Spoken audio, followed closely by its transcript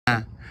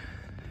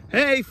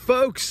Hey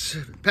folks,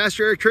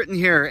 Pastor Eric Tritton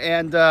here,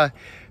 and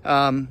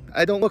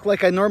I don't look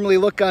like I normally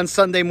look on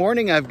Sunday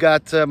morning. I've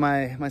got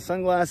my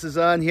sunglasses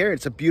on here.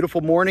 It's a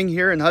beautiful morning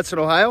here in Hudson,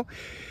 Ohio,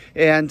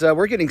 and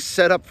we're getting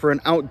set up for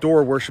an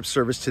outdoor worship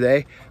service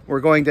today.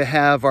 We're going to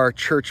have our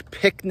church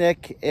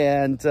picnic,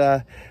 and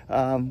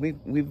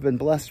we've been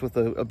blessed with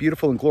a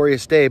beautiful and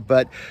glorious day,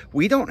 but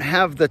we don't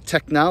have the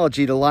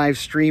technology to live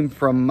stream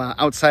from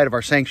outside of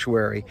our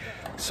sanctuary.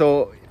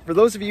 So for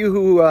those of you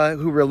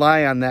who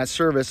rely on that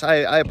service,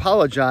 I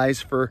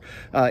apologize for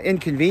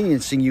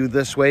inconveniencing you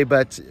this way,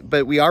 but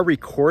we are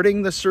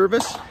recording the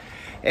service,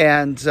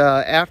 and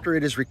after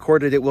it is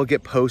recorded, it will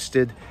get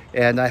posted,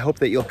 and I hope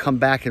that you'll come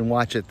back and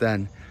watch it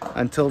then.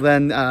 Until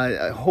then,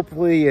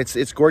 hopefully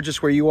it's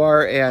gorgeous where you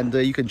are, and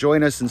you can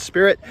join us in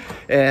spirit,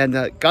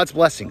 and God's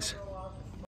blessings.